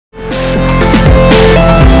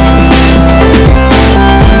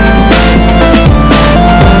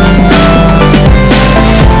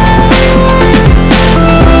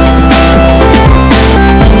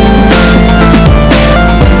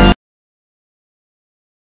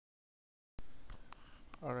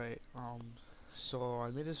Alright, so I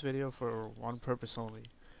made this video for one purpose only,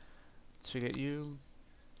 to get you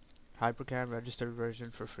Hypercam registered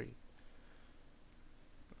version for free.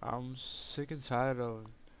 I'm sick and tired of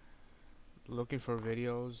looking for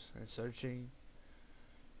videos and searching,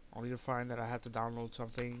 only to find that I have to download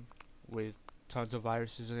something with tons of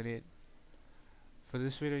viruses in it. For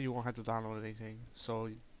this video you won't have to download anything, so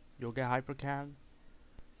you'll get Hypercam,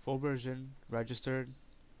 full version, registered,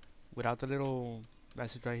 without the little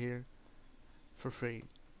message right here, for free.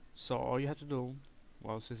 So all you have to do,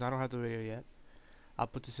 well, since I don't have the video yet, I'll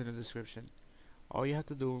put this in the description. All you have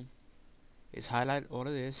to do is highlight all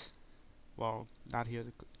of this, well, not here,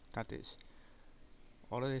 not this,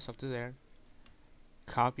 all of this up to there,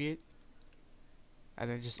 copy it, and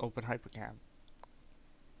then just open Hypercam.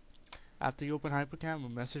 After you open Hypercam, a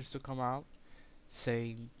message to come out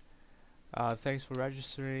saying, thanks for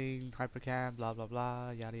registering Hypercam, blah blah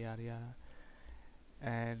blah, yada yada yada.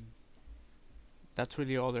 And that's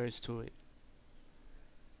really all there is to it.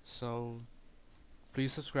 So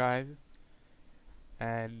please subscribe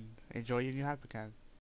and enjoy your new Hypercam.